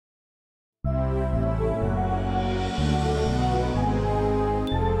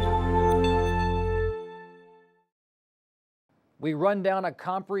we run down a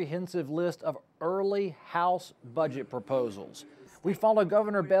comprehensive list of early House budget proposals. We follow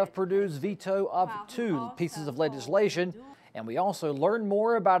Governor Bev Perdue's veto of 2 pieces of legislation, and we also learn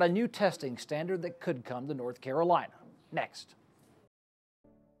more about a new testing standard that could come to North Carolina. Next.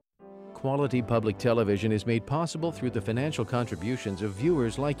 Quality public television is made possible through the financial contributions of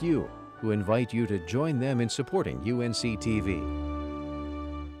viewers like you, who invite you to join them in supporting UNC-TV.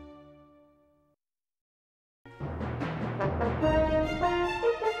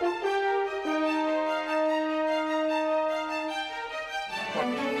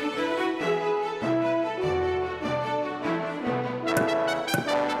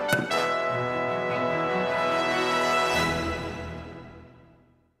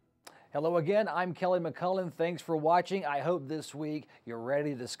 Hello again, I'm Kelly McCullen. Thanks for watching. I hope this week you're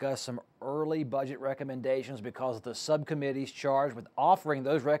ready to discuss some early budget recommendations because the subcommittees charged with offering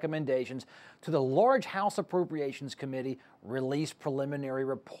those recommendations to the large House Appropriations Committee released preliminary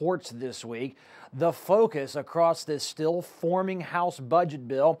reports this week. The focus across this still forming House budget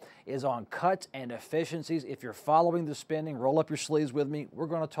bill is on cuts and efficiencies. If you're following the spending, roll up your sleeves with me. We're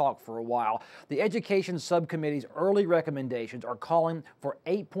going to talk for a while. The Education Subcommittee's early recommendations are calling for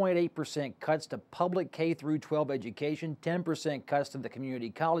 8.8% cuts to public K-12 education, 10% cuts to the community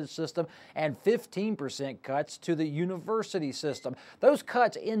college system, and 15% cuts to the university system. Those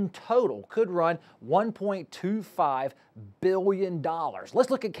cuts in total could run $1.25 billion. Let's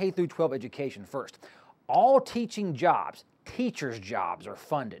look at K-12 education first. All teaching jobs, teachers' jobs are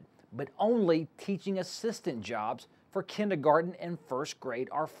funded, but only teaching assistant jobs for kindergarten and first grade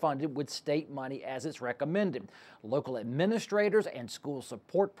are funded with state money as it's recommended. Local administrators and school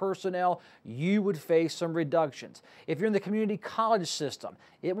support personnel, you would face some reductions. If you're in the community college system,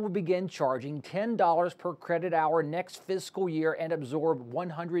 it will begin charging $10 per credit hour next fiscal year and absorb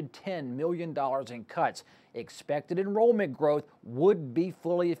 $110 million in cuts. Expected enrollment growth would be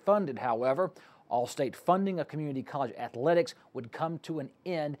fully funded, however. All state funding of community college athletics would come to an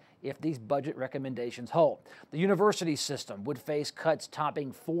end if these budget recommendations hold. The university system would face cuts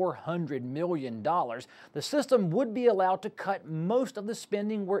topping $400 million. The system would be allowed to cut most of the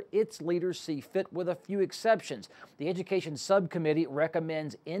spending where its leaders see fit, with a few exceptions. The Education Subcommittee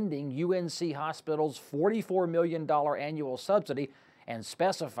recommends ending UNC Hospital's $44 million annual subsidy and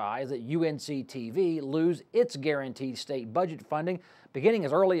specifies that UNC-TV lose its guaranteed state budget funding beginning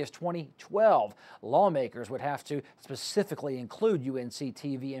as early as 2012. Lawmakers would have to specifically include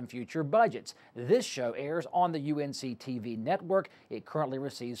UNC-TV in future budgets. This show airs on the UNC-TV network. It currently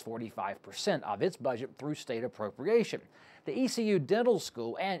receives 45% of its budget through state appropriation. The ECU Dental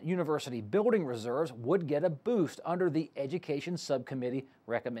School and University building reserves would get a boost under the Education Subcommittee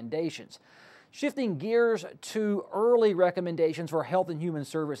recommendations. Shifting gears to early recommendations for Health and Human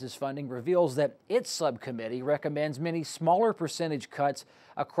Services funding reveals that its subcommittee recommends many smaller percentage cuts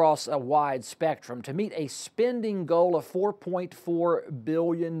across a wide spectrum to meet a spending goal of $4.4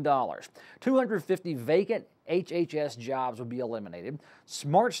 billion. 250 vacant HHS jobs would be eliminated.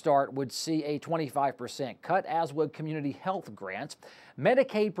 Smart Start would see a 25% cut, as would community health grants.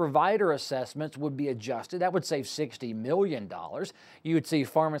 Medicaid provider assessments would be adjusted. That would save $60 million. You would see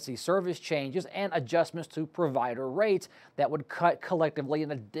pharmacy service changes and adjustments to provider rates that would cut collectively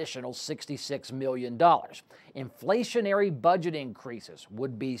an additional $66 million. Inflationary budget increases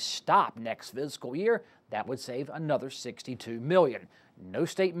would be stopped next fiscal year. That would save another $62 million. No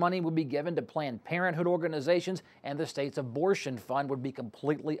state money would be given to Planned Parenthood organizations, and the state's abortion fund would be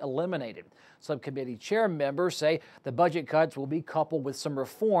completely eliminated. Subcommittee chair members say the budget cuts will be coupled with some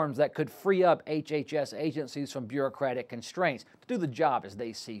reforms that could free up HHS agencies from bureaucratic constraints to do the job as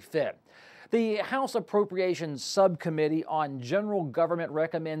they see fit. The House Appropriations Subcommittee on General Government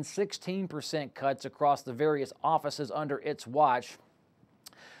recommends 16% cuts across the various offices under its watch.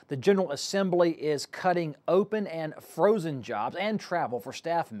 The General Assembly is cutting open and frozen jobs and travel for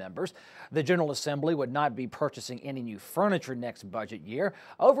staff members. The General Assembly would not be purchasing any new furniture next budget year.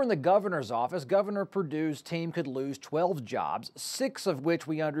 Over in the governor's office, Governor Perdue's team could lose 12 jobs, 6 of which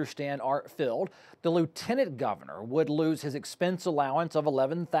we understand are filled. The lieutenant governor would lose his expense allowance of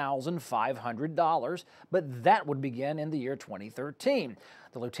 $11,500, but that would begin in the year 2013.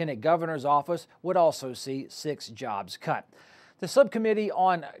 The lieutenant governor's office would also see 6 jobs cut. The Subcommittee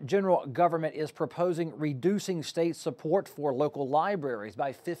on General Government is proposing reducing state support for local libraries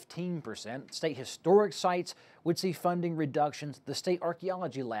by 15%. State historic sites would see funding reductions. The State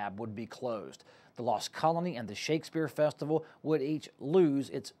Archaeology Lab would be closed. The Lost Colony and the Shakespeare Festival would each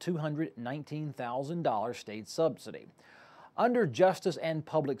lose its $219,000 state subsidy. Under Justice and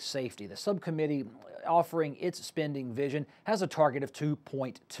Public Safety, the subcommittee offering its spending vision, has a target of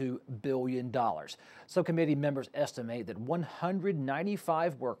 $2.2 billion. Subcommittee members estimate that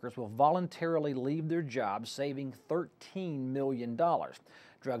 195 workers will voluntarily leave their jobs, saving $13 million.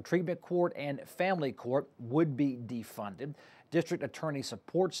 Drug Treatment Court and Family Court would be defunded. District Attorney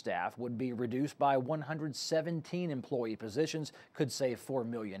support staff would be reduced by 117 employee positions, could save $4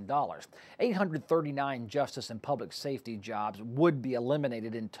 million. 839 justice and public safety jobs would be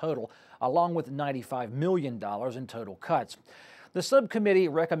eliminated in total, along with $95 million in total cuts. The subcommittee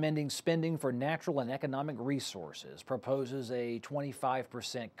recommending spending for natural and economic resources proposes a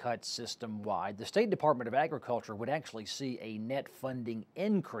 25% cut system-wide. The State Department of Agriculture would actually see a net funding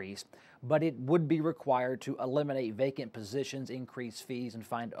increase, but it would be required to eliminate vacant positions, increase fees, and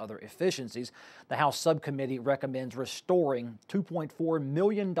find other efficiencies. The House subcommittee recommends restoring $2.4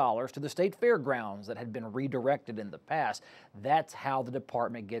 million to the state fairgrounds that had been redirected in the past. That's how the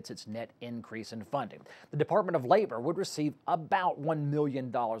department gets its net increase in funding. The Department of Labor would receive about $1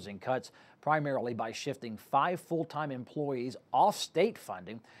 million in cuts, primarily by shifting 5 full-time employees off state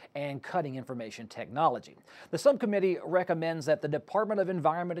funding and cutting information technology. The subcommittee recommends that the Department of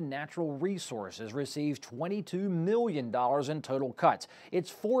Environment and Natural Resources receives $22 million in total cuts.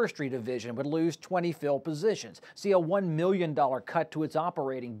 Its forestry division would lose 20 filled positions, see a $1 million cut to its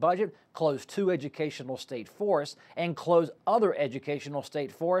operating budget, close 2 educational state forests, and close other educational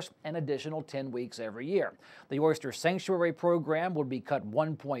state forests an additional 10 weeks every year. The Oyster Sanctuary program would be cut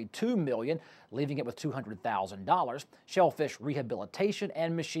 $1.2 million, leaving it with $200,000. Shellfish rehabilitation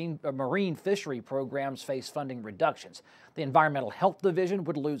and marine fishery programs face funding reductions. The Environmental Health Division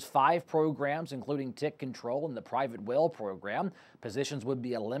would lose 5 programs, including tick control and the private well program. Positions would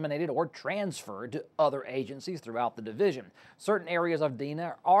be eliminated or transferred to other agencies throughout the division. Certain areas of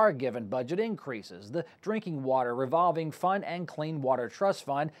DENA are given budget increases. The Drinking Water Revolving Fund and Clean Water Trust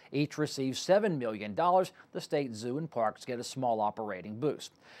Fund each receive $7 million. The state zoo and parks get a small operating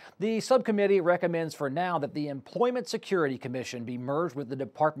boost. The subcommittee recommends for now that the Employment Security Commission be merged with the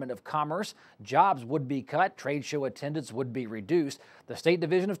Department of Commerce. Jobs would be cut, trade show attendance would be reduced. The State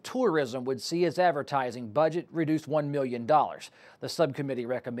Division of Tourism would see its advertising budget reduced $1 million. The subcommittee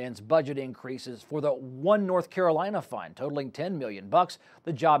recommends budget increases for the One North Carolina Fund, totaling $10 million.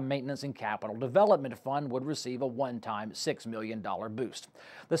 The Job Maintenance and Capital Development Fund would receive a one-time $6 million boost.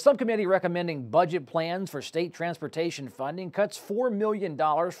 The subcommittee recommending budget plans for state transportation funding cuts $4 million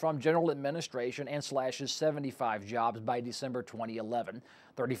from general administration and slashes 75 jobs by December 2011.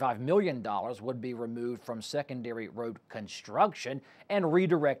 $35 million would be removed from secondary road construction and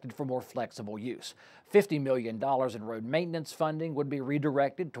redirected for more flexible use. $50 million in road maintenance funding would be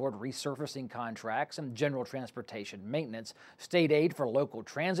redirected toward resurfacing contracts and general transportation maintenance. State aid for local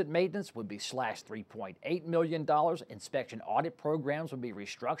transit maintenance would be slashed $3.8 million. Inspection audit programs would be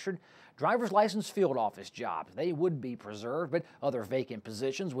restructured. Driver's license field office jobs, they would be preserved, but other vacant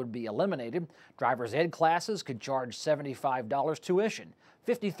positions would be eliminated. Driver's ed classes could charge $75 tuition.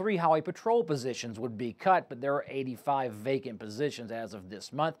 53 highway patrol positions would be cut, but there are 85 vacant positions as of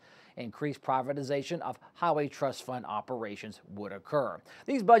this month. Increased privatization of highway trust fund operations would occur.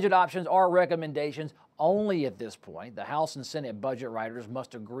 These budget options are recommendations only at this point. The House and Senate budget writers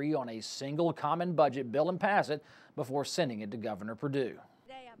must agree on a single common budget bill and pass it before sending it to Governor Perdue.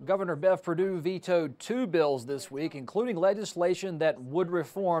 Governor Bev Perdue vetoed 2 bills this week, including legislation that would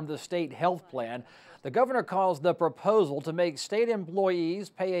reform the state health plan. The governor calls the proposal to make state employees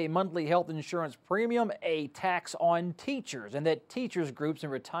pay a monthly health insurance premium a tax on teachers, and that teachers groups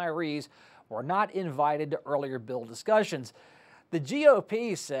and retirees were not invited to earlier bill discussions. The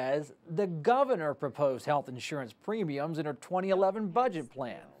GOP says the governor proposed health insurance premiums in her 2011 budget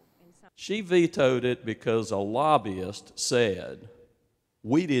plan. She vetoed it because a lobbyist said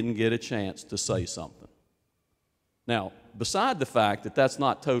we didn't get a chance to say something. Now, beside the fact that that's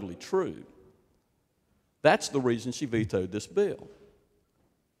not totally true, that's the reason she vetoed this bill,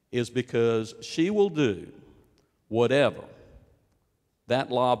 is because she will do whatever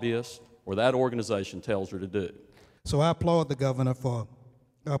that lobbyist or that organization tells her to do. So I applaud the governor for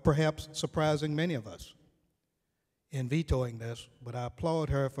perhaps surprising many of us in vetoing this, but I applaud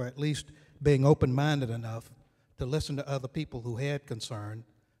her for at least being open-minded enough to listen to other people who had concern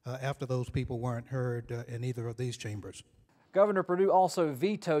after those people weren't heard in either of these chambers. Governor Perdue also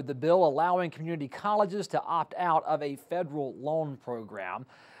vetoed the bill allowing community colleges to opt out of a federal loan program.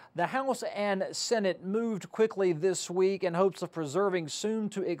 The House and Senate moved quickly this week in hopes of preserving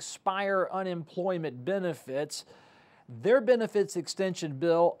soon-to-expire unemployment benefits. Their benefits extension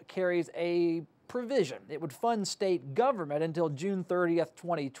bill carries a provision. It would fund state government until June 30th,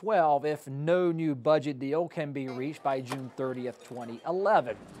 2012 if no new budget deal can be reached by June 30th,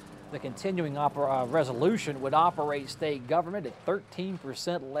 2011. The continuing resolution would operate state government at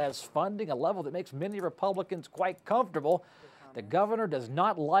 13% less funding, a level that makes many Republicans quite comfortable. The governor does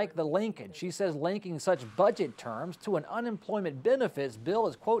not like the linkage. She says linking such budget terms to an unemployment benefits bill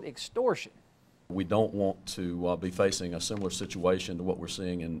is, quote, extortion. We don't want to be facing a similar situation to what we're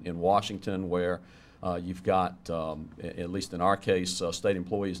seeing in Washington, where you've got, at least in our case, state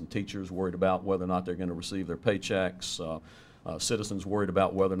employees and teachers worried about whether or not they're going to receive their paychecks, citizens worried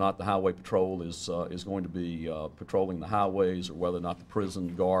about whether or not the highway patrol is going to be patrolling the highways, or whether or not the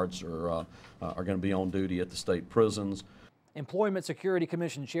prison guards are going to be on duty at the state prisons. Employment Security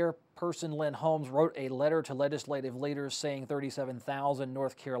Commission Chairperson Lynn Holmes wrote a letter to legislative leaders saying 37,000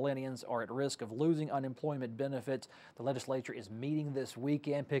 North Carolinians are at risk of losing unemployment benefits. The legislature is meeting this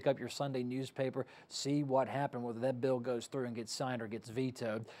weekend. Pick up your Sunday newspaper, see what happened, whether that bill goes through and gets signed or gets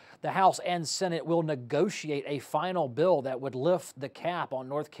vetoed. The House and Senate will negotiate a final bill that would lift the cap on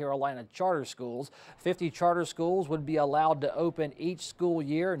North Carolina charter schools. 50 charter schools would be allowed to open each school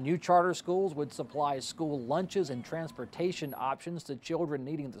year. New charter schools would supply school lunches and transportation options to children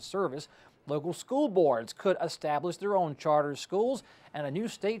needing the service. Local school boards could establish their own charter schools, and a new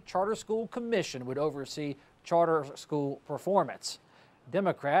state charter school commission would oversee charter school performance.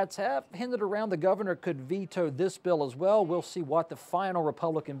 Democrats have hinted around the governor could veto this bill as well. We'll see what the final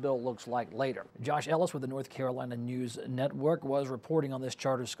Republican bill looks like later. Josh Ellis with the North Carolina News Network was reporting on this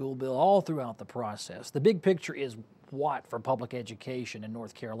charter school bill all throughout the process. The big picture is what for public education in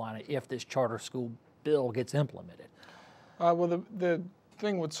North Carolina if this charter school bill gets implemented? Well, the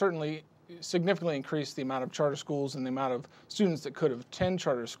thing would certainly significantly increase the amount of charter schools and the amount of students that could attend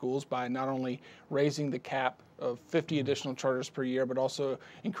charter schools by not only raising the cap of 50 additional charters per year, but also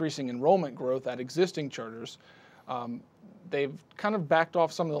increasing enrollment growth at existing charters. They've kind of backed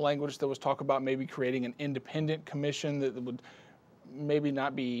off some of the language that was talk about maybe creating an independent commission that would maybe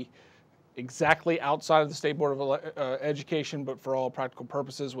not be exactly outside of the State Board of Education, but for all practical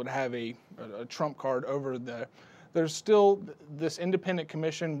purposes would have a trump card over the. There's still, this independent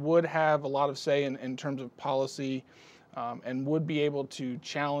commission would have a lot of say in terms of policy and would be able to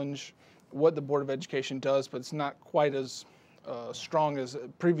challenge what the Board of Education does, but it's not quite as strong as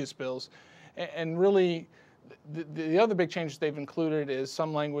previous bills. And really, the other big changes they've included is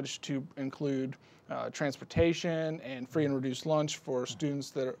some language to include transportation and free and reduced lunch for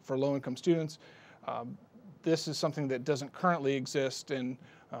students for low-income students. This is something that doesn't currently exist and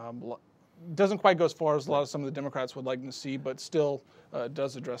doesn't quite go as far as some of the Democrats would like to see, but still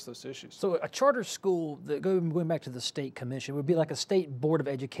does address those issues. So a charter school, going back to the state commission, would be like a state board of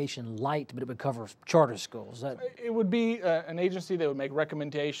education light, but it would cover charter schools. It would be an agency that would make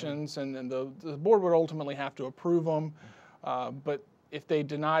recommendations, and then the board would ultimately have to approve them. But if they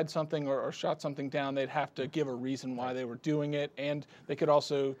denied something or shot something down, they'd have to give a reason why they were doing it, and they could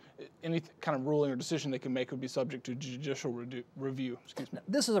also, any kind of ruling or decision they can make would be subject to judicial review. Excuse me.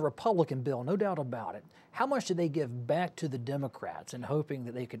 This is a Republican bill, no doubt about it. How much did they give back to the Democrats in hoping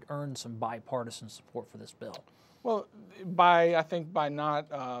that they could earn some bipartisan support for this bill? Well, I think by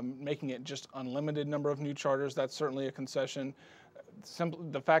not making it just unlimited number of new charters, that's certainly a concession. Simply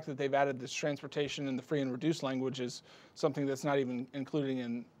the fact that they've added this transportation and the free and reduced language is something that's not even including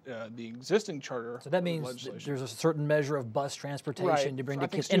in the existing charter. So that means there's a certain measure of bus transportation to bring the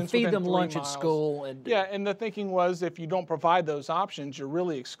kids and feed them lunch at school. Yeah, and the thinking was if you don't provide those options, you're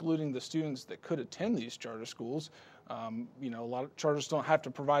really excluding the students that could attend these charter schools. You know, a lot of charters don't have to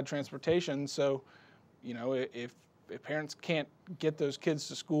provide transportation, so you know, if parents can't get those kids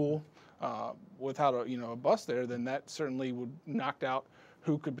to school without a bus there, then that certainly would knock out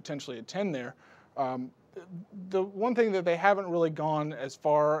who could potentially attend there. The one thing that they haven't really gone as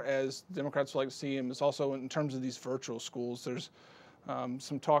far as Democrats would like to see them is also in terms of these virtual schools. There's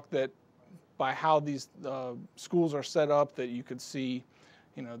some talk that by how these schools are set up, that you could see,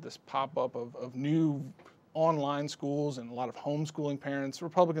 this pop-up of new online schools and a lot of homeschooling parents.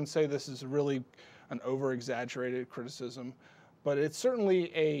 Republicans say this is really an over-exaggerated criticism, but it's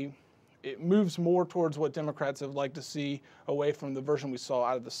certainly it moves more towards what Democrats have liked to see, away from the version we saw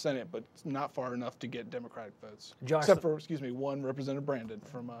out of the Senate, but it's not far enough to get Democratic votes. Josh, except for, one Representative Brandon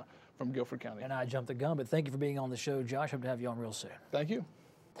from Guilford County. And I jumped the gun, but thank you for being on the show, Josh. Hope to have you on real soon. Thank you.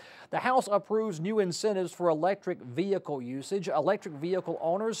 The House approves new incentives for electric vehicle usage. Electric vehicle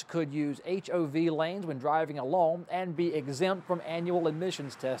owners could use HOV lanes when driving alone and be exempt from annual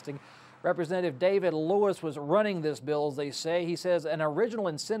emissions testing. Representative David Lewis was running this bill, as they say. He says an original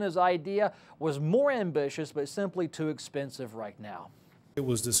incentives idea was more ambitious, but simply too expensive right now. It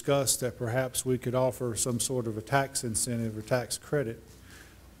was discussed that perhaps we could offer some sort of a tax incentive or tax credit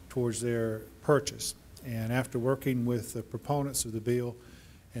towards their purchase. And after working with the proponents of the bill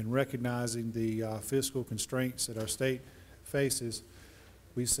and recognizing the fiscal constraints that our state faces,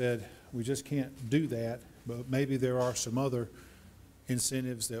 we said we just can't do that, but maybe there are some other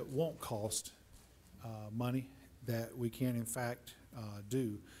incentives that won't cost money that we can in fact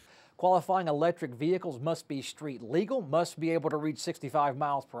do. Qualifying electric vehicles must be street legal, must be able to reach 65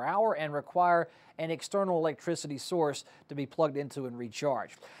 miles per hour, and require an external electricity source to be plugged into and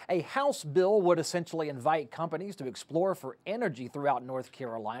recharged. A House bill would essentially invite companies to explore for energy throughout North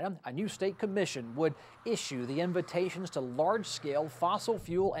Carolina. A new state commission would issue the invitations to large-scale fossil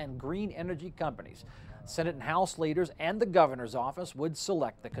fuel and green energy companies. Senate and House leaders and the governor's office would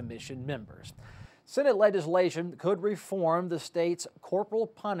select the commission members. Senate legislation could reform the state's corporal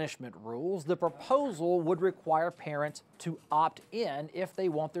punishment rules. The proposal would require parents to opt in if they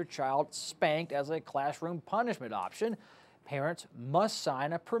want their child spanked as a classroom punishment option. Parents must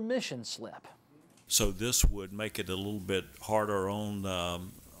sign a permission slip. So this would make it a little bit harder on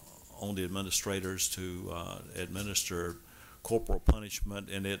the administrators to administer corporal punishment,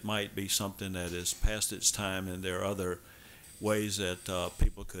 and it might be something that is past its time, and there are other ways that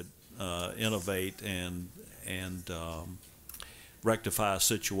people could innovate and rectify a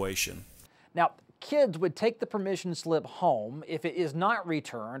situation. Now, kids would take the permission slip home. If it is not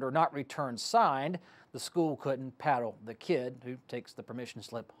returned or not returned signed, the school couldn't paddle the kid who takes the permission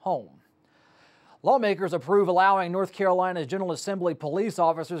slip home. Lawmakers approve allowing North Carolina's General Assembly police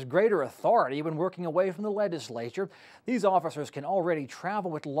officers greater authority when working away from the legislature. These officers can already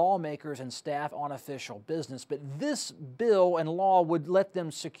travel with lawmakers and staff on official business, but this bill and law would let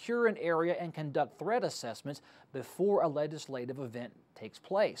them secure an area and conduct threat assessments before a legislative event takes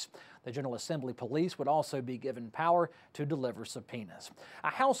place. The General Assembly police would also be given power to deliver subpoenas. A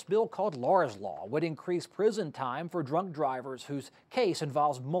House bill called Laura's Law would increase prison time for drunk drivers whose case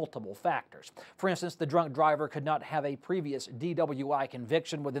involves multiple factors. For instance, the drunk driver could not have a previous DWI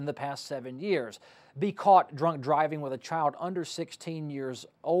conviction within the past 7 years, be caught drunk driving with a child under 16 years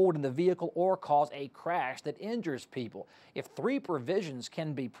old in the vehicle, or cause a crash that injures people. If 3 provisions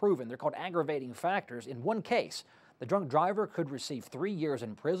can be proven, they're called aggravating factors, in one case, the drunk driver could receive 3 years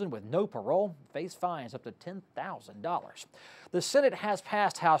in prison with no parole, face fines up to $10,000. The Senate has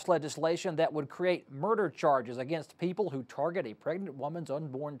passed House legislation that would create murder charges against people who target a pregnant woman's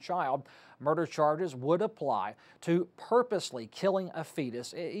unborn child. Murder charges would apply to purposely killing a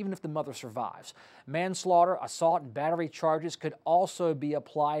fetus, even if the mother survives. Manslaughter, assault, and battery charges could also be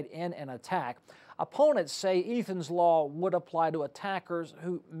applied in an attack. Opponents say Ethan's Law would apply to attackers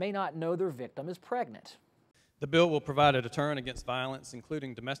who may not know their victim is pregnant. The bill will provide a deterrent against violence,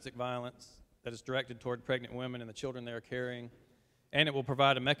 including domestic violence that is directed toward pregnant women and the children they are carrying, and it will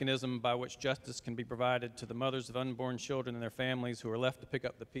provide a mechanism by which justice can be provided to the mothers of unborn children and their families who are left to pick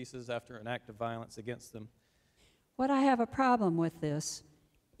up the pieces after an act of violence against them. What I have a problem with this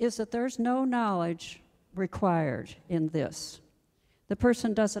is that there's no knowledge required in this. The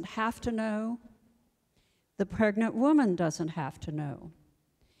person doesn't have to know. The pregnant woman doesn't have to know.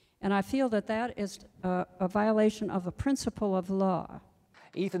 And I feel that that is a violation of a principle of law.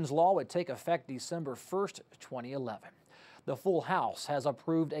 Ethan's Law would take effect December 1st, 2011. The full House has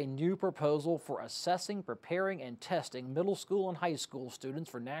approved a new proposal for assessing, preparing, and testing middle school and high school students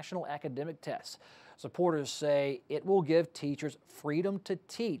for national academic tests. Supporters say it will give teachers freedom to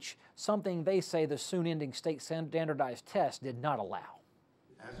teach, something they say the soon-ending state standardized test did not allow.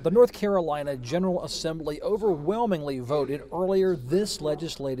 The North Carolina General Assembly overwhelmingly voted earlier this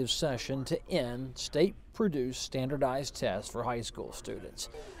legislative session to end state-produced standardized tests for high school students.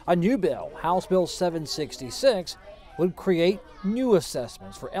 A new bill, House Bill 766, would create new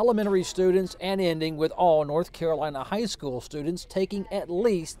assessments for elementary students and ending with all North Carolina high school students taking at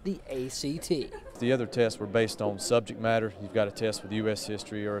least the ACT. The other tests were based on subject matter. You've got a test with U.S.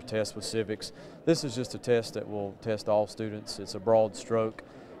 history or a test with civics. This is just a test that will test all students. It's a broad stroke,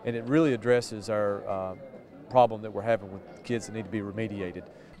 and it really addresses our problem that we're having with kids that need to be remediated.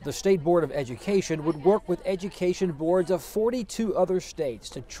 The State Board of Education would work with education boards of 42 other states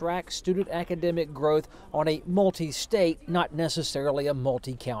to track student academic growth on a multi-state, not necessarily a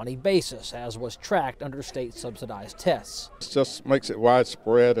multi-county basis, as was tracked under state-subsidized tests. It just makes it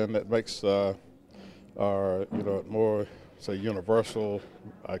widespread, and it makes more, say, universal.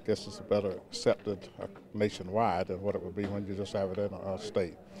 I guess it's better accepted nationwide than what it would be when you just have it in a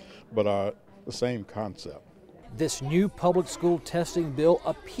state. But the same concept. This new public school testing bill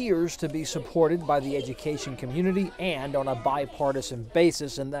appears to be supported by the education community and on a bipartisan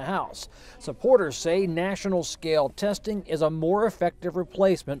basis in the House. Supporters say national scale testing is a more effective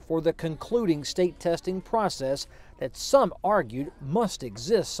replacement for the concluding state testing process that some argued must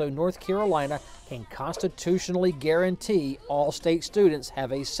exist so North Carolina can constitutionally guarantee all state students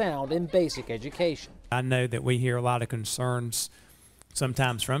have a sound and basic education. I know that we hear a lot of concerns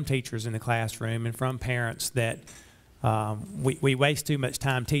sometimes from teachers in the classroom and from parents that we waste too much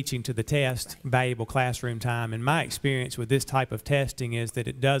time teaching to the test, valuable classroom time. And my experience with this type of testing is that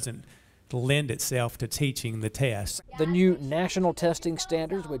it doesn't lend itself to teaching the test. The new national testing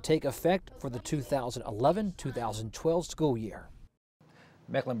standards would take effect for the 2011-2012 school year.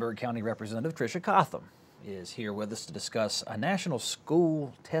 Mecklenburg County Representative Tricia Cotham is here with us to discuss a national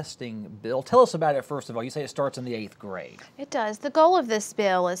school testing bill. Tell us about it first of all. You say it starts in the 8th grade. It does. The goal of this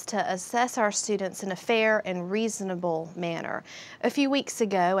bill is to assess our students in a fair and reasonable manner. A few weeks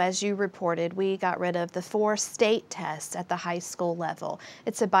ago, as you reported, we got rid of the 4 state tests at the high school level.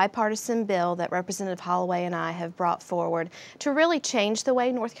 It's a bipartisan bill that Representative Holloway and I have brought forward to really change the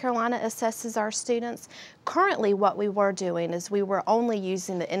way North Carolina assesses our students. Currently, what we were doing is we were only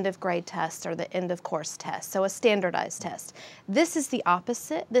using the end of grade test or the end of course test, so a standardized test. This is the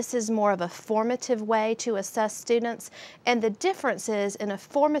opposite. This is more of a formative way to assess students, and the difference is in a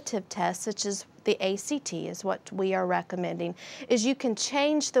formative test, such as the ACT is what we are recommending, is you can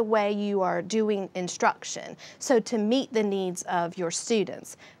change the way you are doing instruction, so to meet the needs of your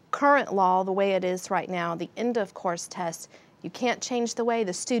students. Current law, the way it is right now, the end of course test, you can't change the way,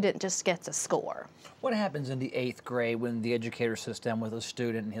 the student just gets a score. What happens in the 8th grade when the educator sits down with a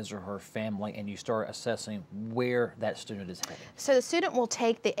student and his or her family and you start assessing where that student is headed? So the student will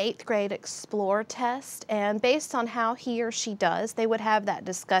take the 8th grade Explore test, and based on how he or she does, they would have that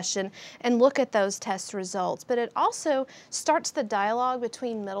discussion and look at those test results. But it also starts the dialogue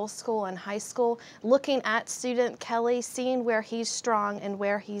between middle school and high school, looking at student Kelly, seeing where he's strong and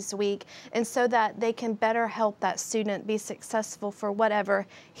where he's weak, and so that they can better help that student be successful for whatever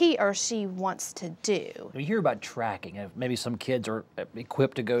he or she wants to do. We hear about tracking. Maybe some kids are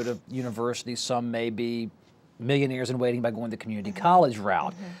equipped to go to university, some may be millionaires in waiting by going the community college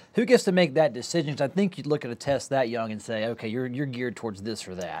route. Who gets to make that decision? I think you'd look at a test that young and say, okay, you're geared towards this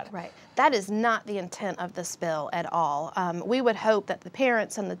or that. Right. That is not the intent of this bill at all. We would hope that the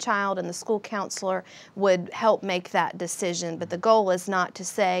parents and the child and the school counselor would help make that decision, but the goal is not to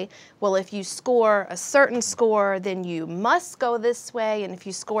say, well, if you score a certain score, then you must go this way, and if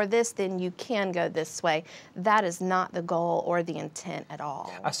you score this, then you can go this way. That is not the goal or the intent at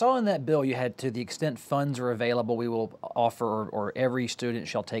all. I saw in that bill you had, to the extent funds are available, we will offer, or every student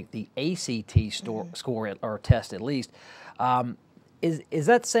shall take the ACT score or test at least. Is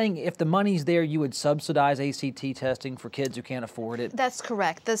that saying if the money's there, you would subsidize ACT testing for kids who can't afford it? That's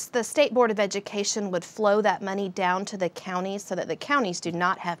correct. The State Board of Education would flow that money down to the counties so that the counties do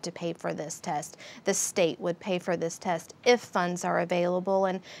not have to pay for this test. The state would pay for this test if funds are available,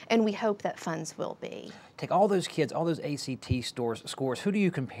 and we hope that funds will be. Take all those kids, all those ACT scores, who do you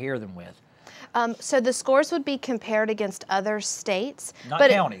compare them with? So the scores would be compared against other states. Not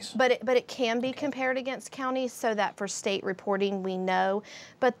counties. But it can be compared against counties so that for state reporting we know.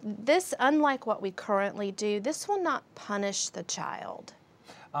 But this, unlike what we currently do, this will not punish the child.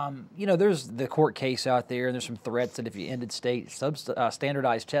 You know, there's the court case out there, and there's some threats that if you ended state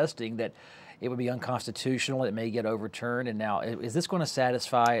standardized testing, that it would be unconstitutional, it may get overturned. And now, is this going to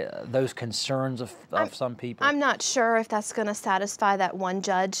satisfy those concerns of some people? I'm not sure if that's going to satisfy that one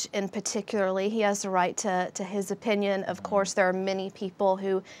judge in particularly. He has the right to his opinion. Of course, there are many people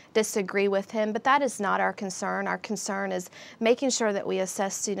who disagree with him, but that is not our concern. Our concern is making sure that we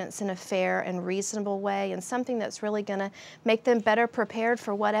assess students in a fair and reasonable way, and something that's really going to make them better prepared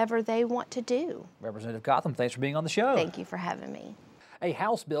for whatever they want to do. Representative Cotham, thanks for being on the show. Thank you for having me. A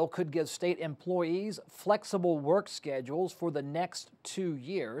House bill could give state employees flexible work schedules for the next 2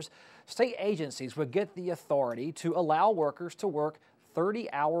 years. State agencies would get the authority to allow workers to work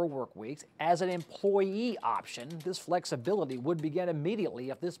 30-hour work weeks as an employee option. This flexibility would begin immediately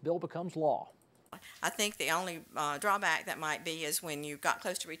if this bill becomes law. I think the only drawback that might be is when you got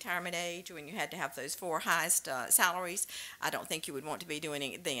close to retirement age, when you had to have those 4 highest salaries. I don't think you would want to be doing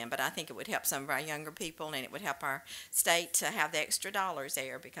it then, but I think it would help some of our younger people, and it would help our state to have the extra dollars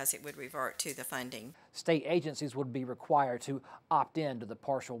there because it would revert to the funding. State agencies would be required to opt in to the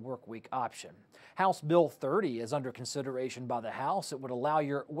partial work week option. House Bill 30 is under consideration by the House. It would allow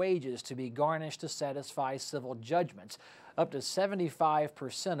your wages to be garnished to satisfy civil judgments. Up to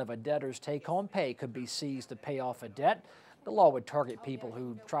 75% of a debtor's take-home pay could be seized to pay off a debt. The law would target people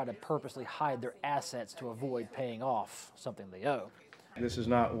who try to purposely hide their assets to avoid paying off something they owe. This is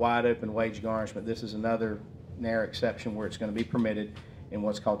not wide open wage garnishment. This is another narrow exception where it's going to be permitted in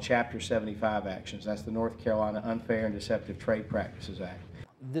what's called Chapter 75 actions. That's the North Carolina Unfair and Deceptive Trade Practices Act.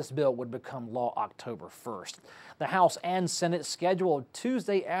 This bill would become law October 1st. The House and Senate scheduled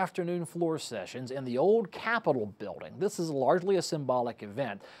Tuesday afternoon floor sessions in the old Capitol building. This is largely a symbolic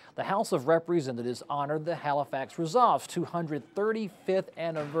event. The House of Representatives honored the Halifax Resolve's 235th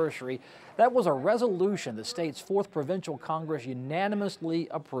anniversary. That was a resolution the state's 4th Provincial Congress unanimously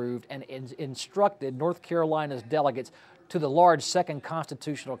approved and instructed North Carolina's delegates to the large Second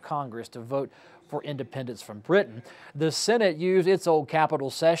Constitutional Congress to vote for independence from Britain. The Senate used its old Capitol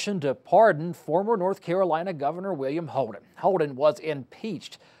session to pardon former North Carolina Governor William Holden. Holden was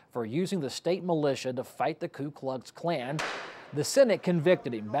impeached for using the state militia to fight the Ku Klux Klan. The Senate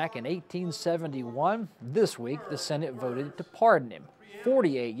convicted him back in 1871. This week, the Senate voted to pardon him.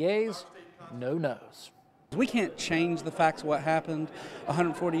 48 yeas, no noes. We can't change the facts of what happened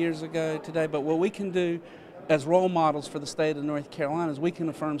 140 years ago today, but what we can do as role models for the state of North Carolina is we can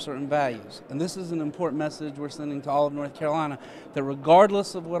affirm certain values. And this is an important message we're sending to all of North Carolina, that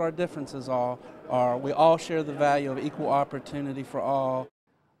regardless of what our differences are, we all share the value of equal opportunity for all.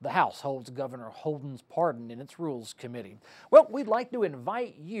 The House holds Governor Holden's pardon in its Rules Committee. Well, we'd like to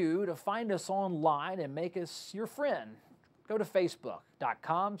invite you to find us online and make us your friend. Go to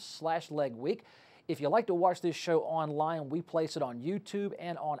facebook.com/Legweek. If you like to watch this show online, we place it on YouTube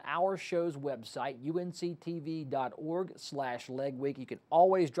and on our show's website, UNC-TV.org/Legweek. You can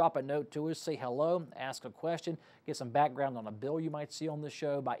always drop a note to us, say hello, ask a question, get some background on a bill you might see on the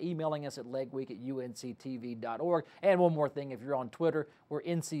show by emailing us at legweek@UNC-TV.org. And one more thing, if you're on Twitter, we're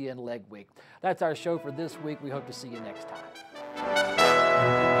NCN Legweek. That's our show for this week. We hope to see you next time.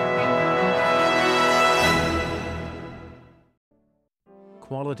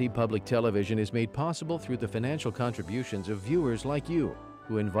 Quality public television is made possible through the financial contributions of viewers like you,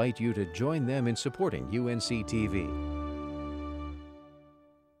 who invite you to join them in supporting UNC-TV.